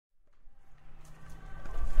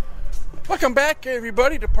Welcome back,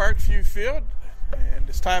 everybody, to Parkview Field. And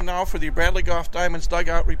it's time now for the Bradley Golf Diamonds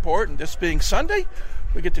Dugout Report. And this being Sunday,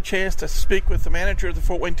 we get the chance to speak with the manager of the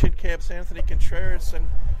Fort Wayne Tin Caps, Anthony Contreras. And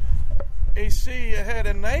AC, you had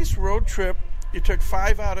a nice road trip. You took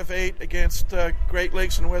 5 out of 8 against Great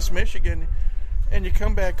Lakes in West Michigan. And you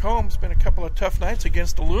come back home. It's been a couple of tough nights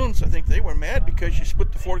against the Loons. I think they were mad because you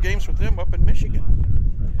split the 4 games with them up in Michigan.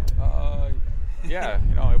 Yeah,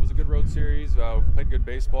 it was a good road series. Played good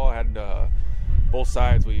baseball. Had both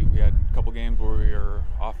sides. We had a couple games where we were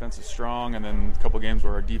offensive strong, and then a couple games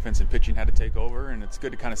where our defense and pitching had to take over. And it's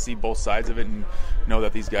good to kind of see both sides of it and know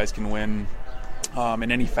that these guys can win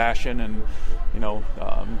in any fashion. And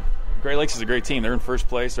Great Lakes is a great team. They're in first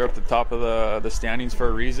place. They're up at the top of the standings for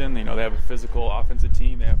a reason. They have a physical offensive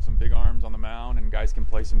team. They have some big arms on the mound, and guys can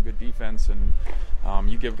play some good defense.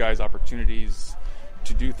 And you give guys opportunities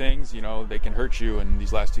to do things, they can hurt you. And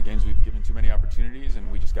these last 2 games, we've given too many opportunities,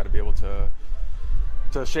 and we just got to be able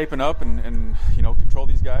to shapen up and control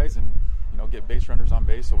these guys and get base runners on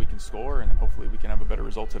base so we can score, and then hopefully we can have a better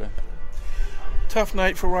result today. Tough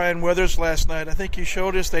night for Ryan Weathers last night. I think he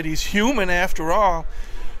showed us that he's human after all.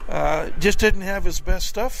 Just didn't have his best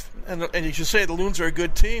stuff, and you should say the Loons are a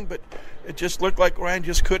good team, but it just looked like Ryan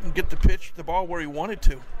just couldn't get the ball where he wanted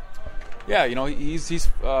to. Yeah, he's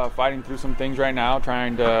fighting through some things right now,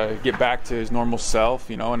 trying to get back to his normal self,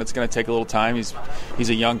 and it's going to take a little time. He's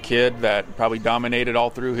a young kid that probably dominated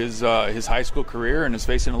all through his high school career and is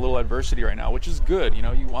facing a little adversity right now, which is good.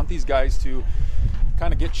 You want these guys to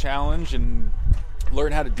kind of get challenged and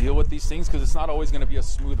learn how to deal with these things, because it's not always going to be a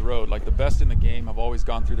smooth road. Like, the best in the game have always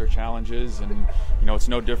gone through their challenges, and it's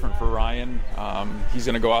no different for Ryan. He's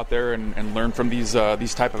going to go out there and learn from these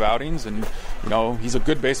type of outings, and he's a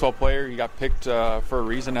good baseball player. He got picked for a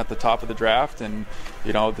reason at the top of the draft, and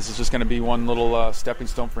this is just going to be one little stepping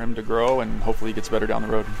stone for him to grow, and hopefully he gets better down the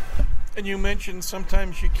road. And you mentioned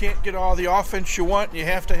sometimes you can't get all the offense you want, and you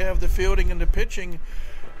have to have the fielding and the pitching.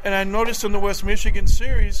 And I noticed in the West Michigan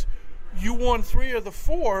series, you won 3 of the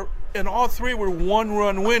 4, and all 3 were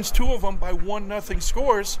 1-run wins, 2 of them by 1-0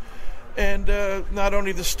 scores. And not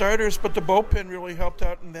only the starters, but the bullpen really helped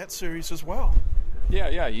out in that series as well.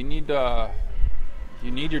 Yeah, you need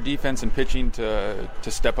your defense and pitching to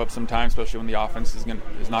step up sometimes, especially when the offense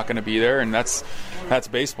is not going to be there, and that's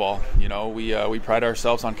baseball. We pride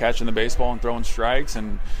ourselves on catching the baseball and throwing strikes,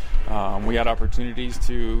 and we had opportunities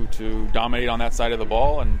to dominate on that side of the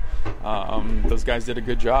ball, and those guys did a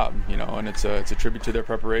good job, and it's a tribute to their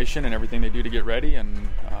preparation and everything they do to get ready, and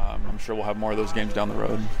I'm sure we'll have more of those games down the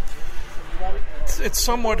road. It's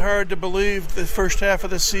somewhat hard to believe the first half of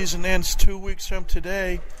the season ends 2 weeks from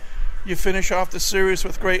today. You finish off the series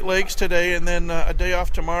with Great Lakes today, and then a day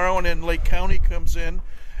off tomorrow, and then Lake County comes in,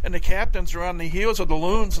 and the captains are on the heels of the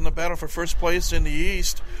Loons in the battle for first place in the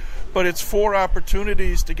East. But it's 4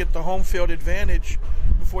 opportunities to get the home field advantage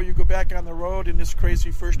before you go back on the road in this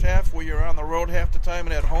crazy first half where you're on the road half the time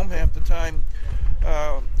and at home half the time.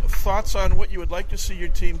 Thoughts on what you would like to see your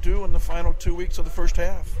team do in the final 2 weeks of the first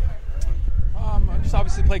half? Just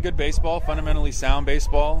obviously play good baseball, fundamentally sound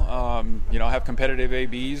baseball. Have competitive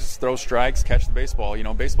ABs, throw strikes, catch the baseball.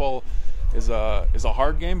 Baseball is a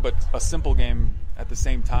hard game, but a simple game at the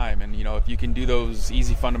same time. And if you can do those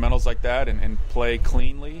easy fundamentals like that and play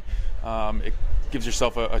cleanly, it gives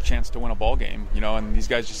yourself a chance to win a ball game. And these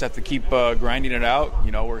guys just have to keep grinding it out.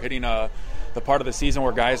 We're hitting the part of the season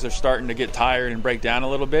where guys are starting to get tired and break down a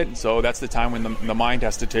little bit, and so that's the time when the mind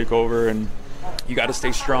has to take over, and you got to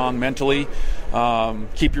stay strong mentally,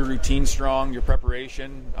 keep your routine strong, your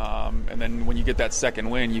preparation, and then when you get that second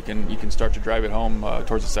win, you can start to drive it home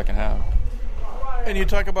towards the second half. And you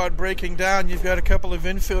talk about breaking down. You've got a couple of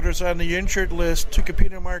infielders on the injured list,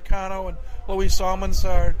 Tucupita Marcano and Luis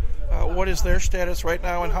Almanzar. What is their status right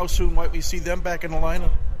now, and how soon might we see them back in the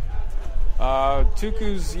lineup?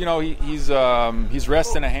 Tucu's, he's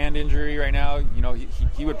resting a hand injury right now.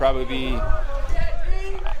 He would probably be.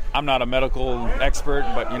 I'm not a medical expert,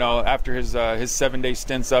 but after his 7-day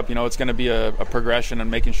stints up, it's going to be a progression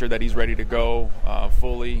and making sure that he's ready to go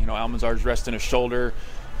fully. Almanzar's resting his shoulder,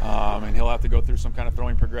 and he'll have to go through some kind of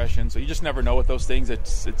throwing progression. So you just never know with those things.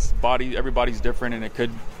 It's body. Everybody's different, and it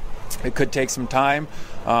could take some time,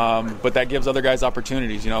 but that gives other guys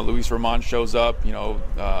opportunities. Luis Ramon shows up.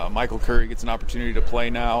 Michael Curry gets an opportunity to play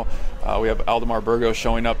now. We have Aldemar Burgos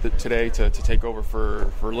showing up today to take over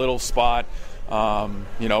for Little spot.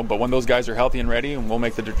 But when those guys are healthy and ready, and we'll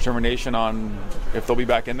make the determination on if they'll be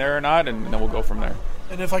back in there or not, and then we'll go from there.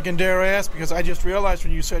 And if I can dare ask, because I just realized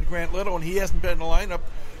when you said Grant Little and he hasn't been in the lineup,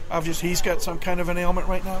 obviously he's got some kind of an ailment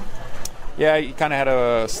right now. Yeah, he kind of had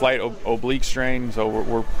a slight oblique strain, so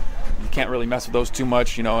we're you can't really mess with those too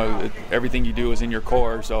much. Everything you do is in your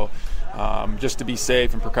core. So just to be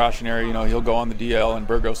safe and precautionary, he'll go on the DL and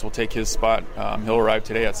Burgos will take his spot. He'll arrive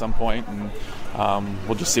today at some point, and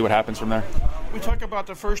we'll just see what happens from there. We talk about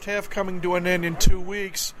the first half coming to an end in 2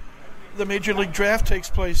 weeks. The Major League Draft takes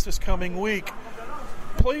place this coming week.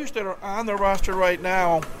 Players that are on the roster right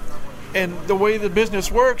now, and the way the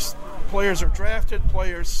business works, players are drafted,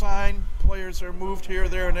 players sign, players are moved here,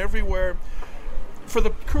 there, and everywhere. For the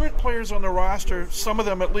current players on the roster, some of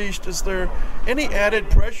them at least, is there any added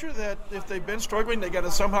pressure that if they've been struggling, they got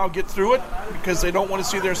to somehow get through it because they don't want to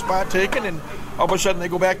see their spot taken and all of a sudden they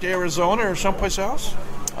go back to Arizona or someplace else?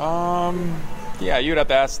 Yeah, you'd have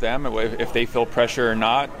to ask them if they feel pressure or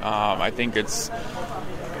not. I think it's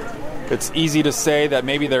easy to say that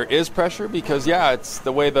maybe there is pressure because, it's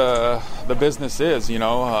the way the business is,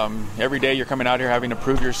 Every day you're coming out here having to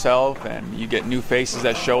prove yourself, and you get new faces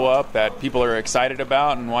that show up that people are excited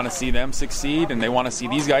about and want to see them succeed, and they want to see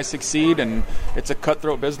these guys succeed, and it's a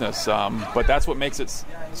cutthroat business. But that's what makes it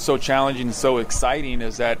so challenging and so exciting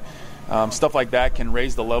is that stuff like that can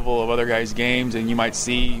raise the level of other guys' games, and you might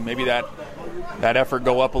see maybe that effort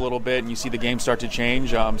go up a little bit, and you see the game start to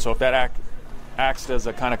change. So if that acts as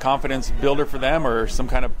a kind of confidence builder for them or some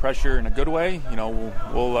kind of pressure in a good way,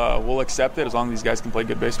 we'll accept it as long as these guys can play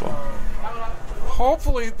good baseball.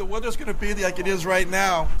 Hopefully the weather's going to be like it is right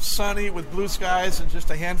now, sunny with blue skies and just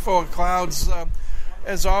a handful of clouds.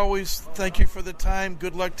 As always, thank you for the time.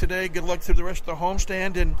 Good luck today. Good luck through the rest of the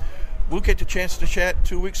homestand, and we'll get the chance to chat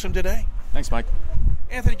 2 weeks from today. Thanks, Mike.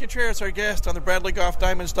 Anthony Contreras, our guest on the Bradley Golf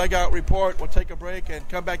Diamonds Dugout Report. We'll take a break and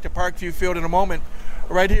come back to Parkview Field in a moment,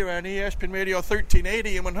 right here on ESPN Radio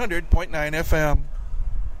 1380 and 100.9 FM.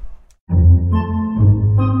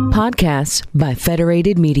 Podcasts by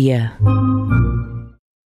Federated Media.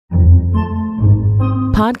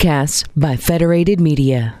 Podcasts by Federated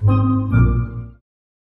Media.